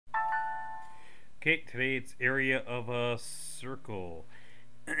Okay, today it's area of a circle.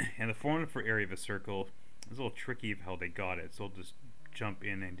 And the formula for area of a circle is a little tricky of how they got it, so I'll just jump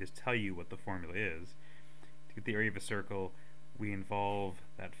in and just tell you what the formula is. To get the area of a circle, we involve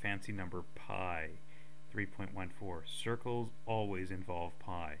that fancy number pi, 3.14. Circles always involve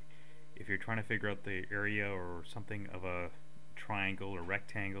pi. If you're trying to figure out the area or something of a triangle or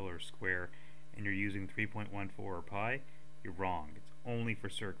rectangle or square and you're using 3.14 or pi, you're wrong. It's only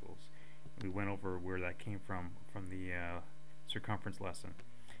for circles. We went over where that came from the circumference lesson.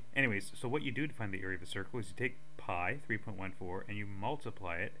 Anyways, so what you do to find the area of a circle is you take pi, 3.14, and you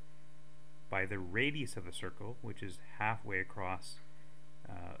multiply it by the radius of the circle, which is halfway across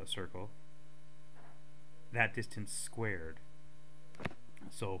a circle, that distance squared.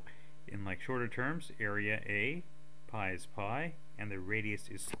 So in like shorter terms, area A, pi is pi, and the radius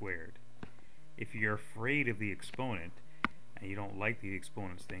is squared. If you're afraid of the exponent, and you don't like the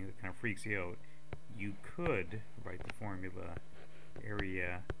exponents thing, that kind of freaks you out, you could write the formula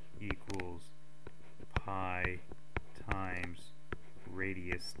area equals pi times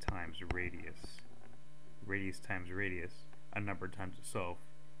radius times radius. Radius times radius, a number times itself,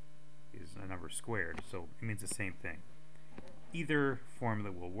 is a number squared, so it means the same thing. Either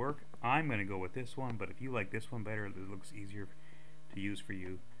formula will work. I'm going to go with this one, but if you like this one better, it looks easier to use for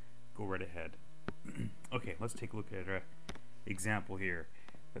you, go right ahead. Okay, let's take a look at an example here.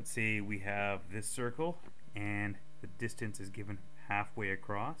 Let's say we have this circle and the distance is given halfway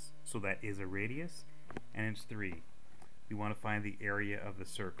across, so that is a radius, and it's 3. We want to find the area of the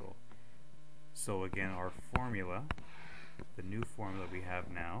circle. So again, our formula, the new formula we have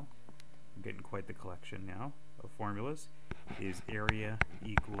now, I'm getting quite the collection now of formulas, is area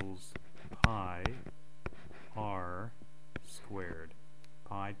equals pi r squared.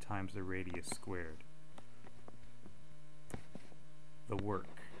 Pi times the radius squared. The work,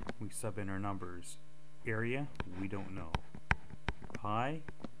 we sub in our numbers. Area, we don't know. Pi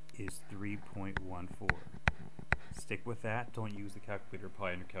is 3.14. Stick with that. Don't use the calculator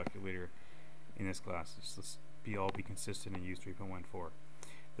pi in your calculator in this class. Let's all be consistent and use 3.14.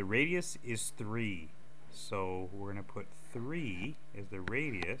 The radius is 3. So we're going to put 3 as the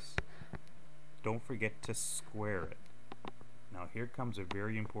radius. Don't forget to square it. Now here comes a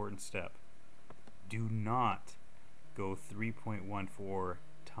very important step. Do not go 3.14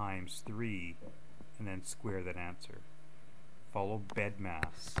 times 3 and then square that answer. Follow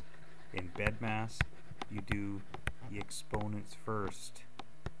BEDMAS. In BEDMAS, you do the exponents first.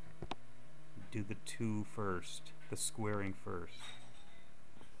 Do the 2 first, the squaring first.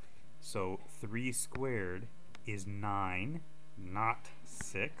 So 3 squared is 9, not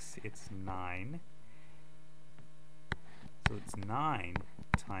 6, it's 9. So it's 9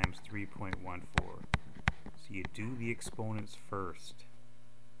 times 3.14. So you do the exponents first.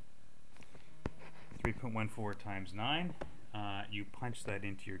 3.14 times 9, you punch that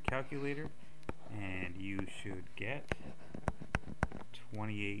into your calculator and you should get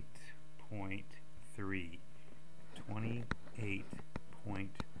 28.3.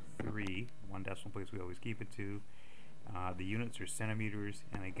 28.3, one decimal place we always keep it to. The units are centimeters,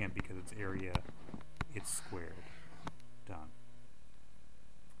 and again, because it's area, it's squared. Done.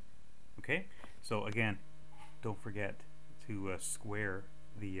 Okay, so again, don't forget to square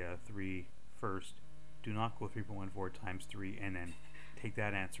the 3 first. Do not go 3.14 times 3 and then take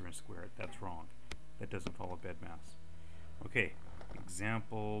that answer and square it. That's wrong. That doesn't follow BEDMAS. Okay,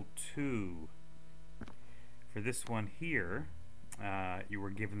 example 2. For this one here, you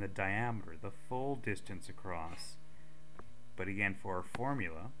were given the diameter, the full distance across. But again, for our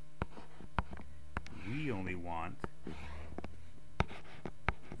formula, we only want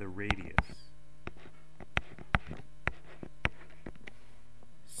the radius.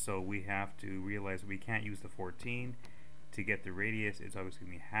 So we have to realize we can't use the 14 to get the radius. It's obviously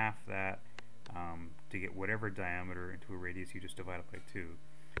going to be half that. To get whatever diameter into a radius, you just divide it by 2.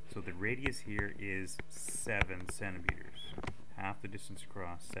 So the radius here is 7 centimeters. Half the distance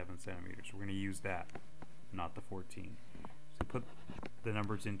across, 7 centimeters. We're going to use that, not the 14. So put the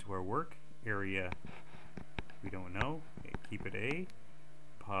numbers into our work. Area, we don't know. Okay, keep it A.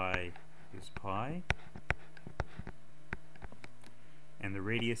 Pi is pi. And the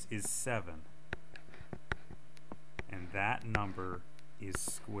radius is 7. And that number is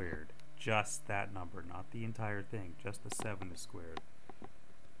squared. Just that number, not the entire thing. Just the 7 is squared.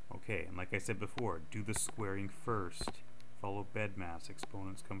 Okay, and like I said before, do the squaring first. Follow BEDMAS.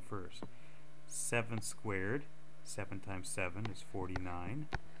 Exponents come first. 7 squared, 7 times 7 is 49.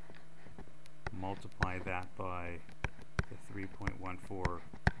 Multiply that by the 3.14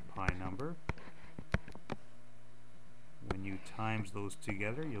 pi number. When you times those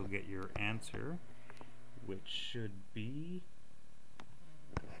together, you'll get your answer, which should be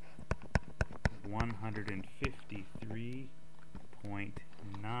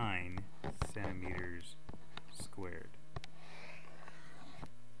 153.9 centimeters squared.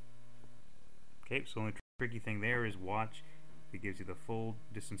 Okay, so the only tricky thing there is watch. It gives you the full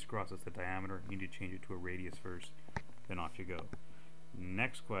distance across, that's the diameter. You need to change it to a radius first, then off you go.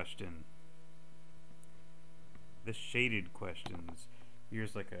 Next question. The shaded questions.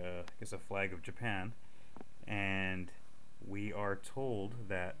 Here's like I guess a flag of Japan, and we are told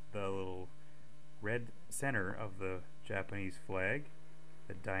that the little red center of the Japanese flag,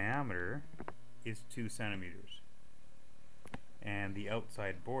 the diameter is 2 centimeters. And the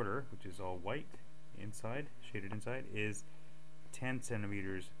outside border, which is all white inside, shaded inside, is 10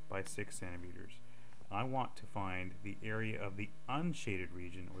 centimeters by 6 centimeters. I want to find the area of the unshaded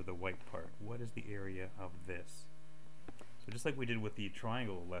region, or the white part. What is the area of this? So just like we did with the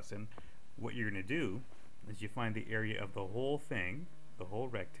triangle lesson, what you're going to do is you find the area of the whole thing, the whole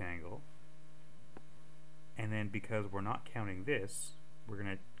rectangle, and then because we're not counting this, we're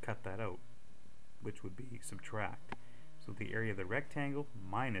going to cut that out, which would be subtract. So the area of the rectangle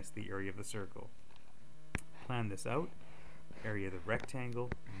minus the area of the circle. Plan this out. Area of the rectangle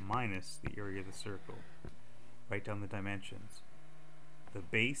minus the area of the circle. Write down the dimensions. The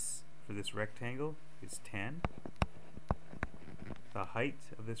base for this rectangle is 10. The height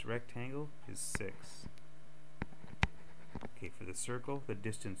of this rectangle is 6. Okay, for the circle, the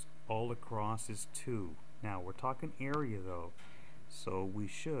distance all across is 2. Now, we're talking area though, so we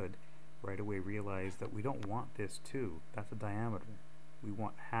should right away realize that we don't want this 2. That's the diameter. We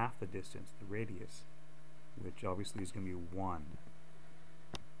want half the distance, the radius, which obviously is going to be 1.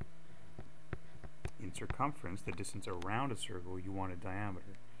 In circumference, the distance around a circle, you want a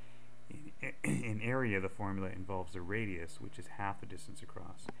diameter. In area, the formula involves the radius, which is half the distance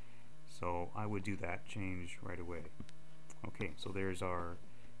across. So I would do that change right away. Okay, so there's our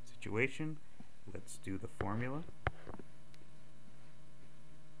situation. Let's do the formula.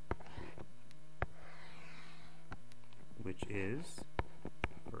 Which is,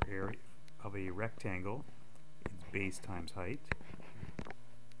 for area of a rectangle, it's base times height,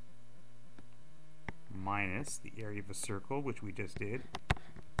 minus the area of a circle, which we just did,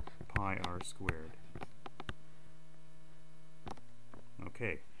 pi r squared.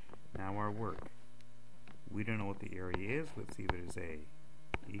 Okay, now our work. We don't know what the area is. Let's leave it as A.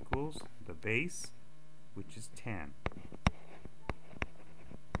 Equals the base, which is 10.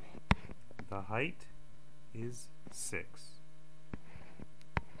 The height is 6.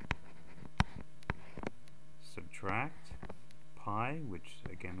 Subtract pi, which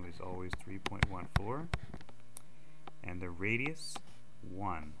again was always 3.14, and the radius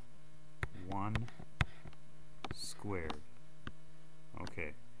 1 squared.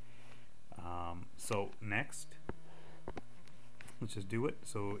 Okay, so next let's just do it.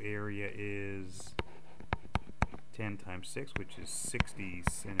 So area is 10 times 6, which is 60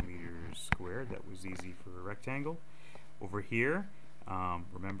 centimeters squared. That was easy for a rectangle. Over here,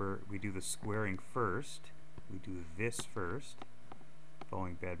 remember we do the squaring first. We do this first,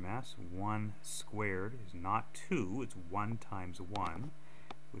 following BEDMAS. 1 squared is not 2, it's 1 times 1,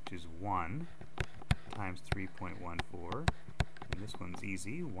 which is 1 times 3.14. And this one's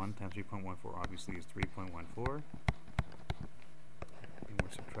easy. 1 times 3.14 obviously is 3.14. And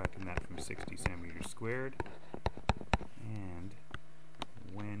we're subtracting that from 60 centimeters squared. And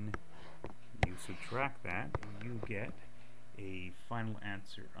when you subtract that, you get a final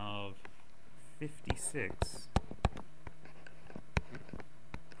answer of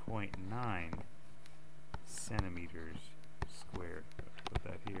 56.9 centimeters squared. Put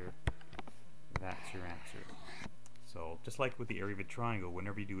that here. That's your answer. So just like with the area of a triangle,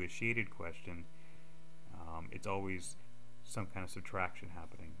 whenever you do a shaded question, it's always some kind of subtraction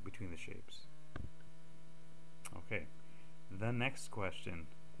happening between the shapes. Okay, the next question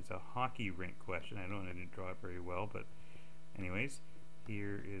is a hockey rink question. I didn't draw it very well, but anyways,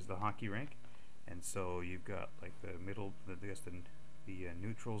 here is the hockey rink. And so you've got like the middle, the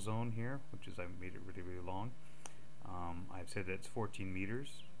neutral zone here, which is, I've made it really, really long. I've said that it's 14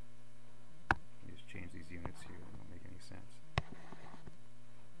 meters. Let me just change these units here, they don't make any sense.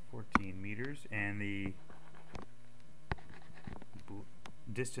 14 meters, and the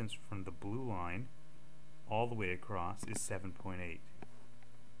distance from the blue line all the way across is 7.8.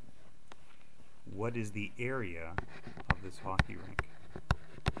 What is the area of this hockey rink?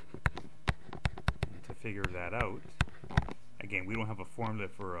 And to figure that out, again, we don't have a formula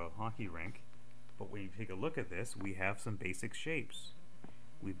for a hockey rink, but when you take a look at this, we have some basic shapes.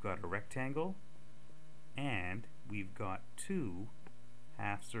 We've got a rectangle, and we've got two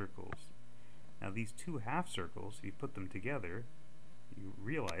half circles. Now these two half circles, if you put them together, you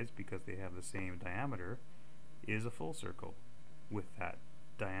realize, because they have the same diameter, is a full circle with that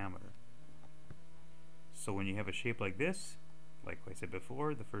diameter. So when you have a shape like this, like I said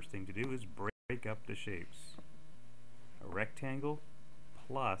before, the first thing to do is break up the shapes. A rectangle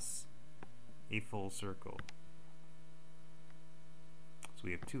plus a full circle. So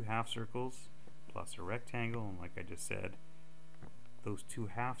we have two half circles plus a rectangle, and like I just said, those two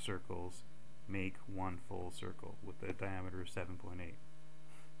half circles make one full circle with a diameter of 7.8.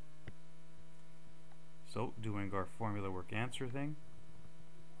 So doing our formula work answer thing,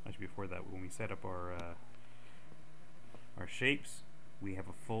 actually before that, when we set up our shapes, we have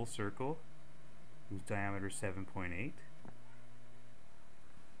a full circle whose diameter is 7.8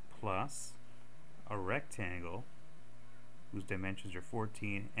 plus a rectangle whose dimensions are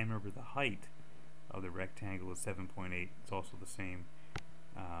 14, and remember the height of the rectangle is 7.8. It's also the same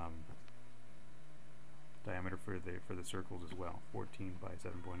diameter for the circles as well, 14 by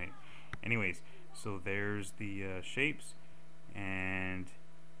 7.8. Anyways, so there's the shapes, and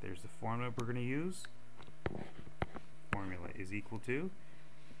there's the formula we're going to use. Formula is equal to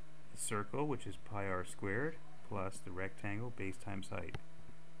the circle, which is pi r squared, plus the rectangle, base times height.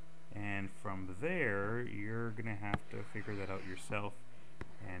 And from there, you're going to have to figure that out yourself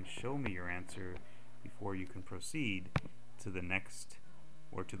and show me your answer before you can proceed to the next,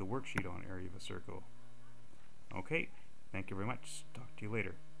 or to the worksheet on area of a circle. Okay, thank you very much. Talk to you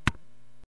later.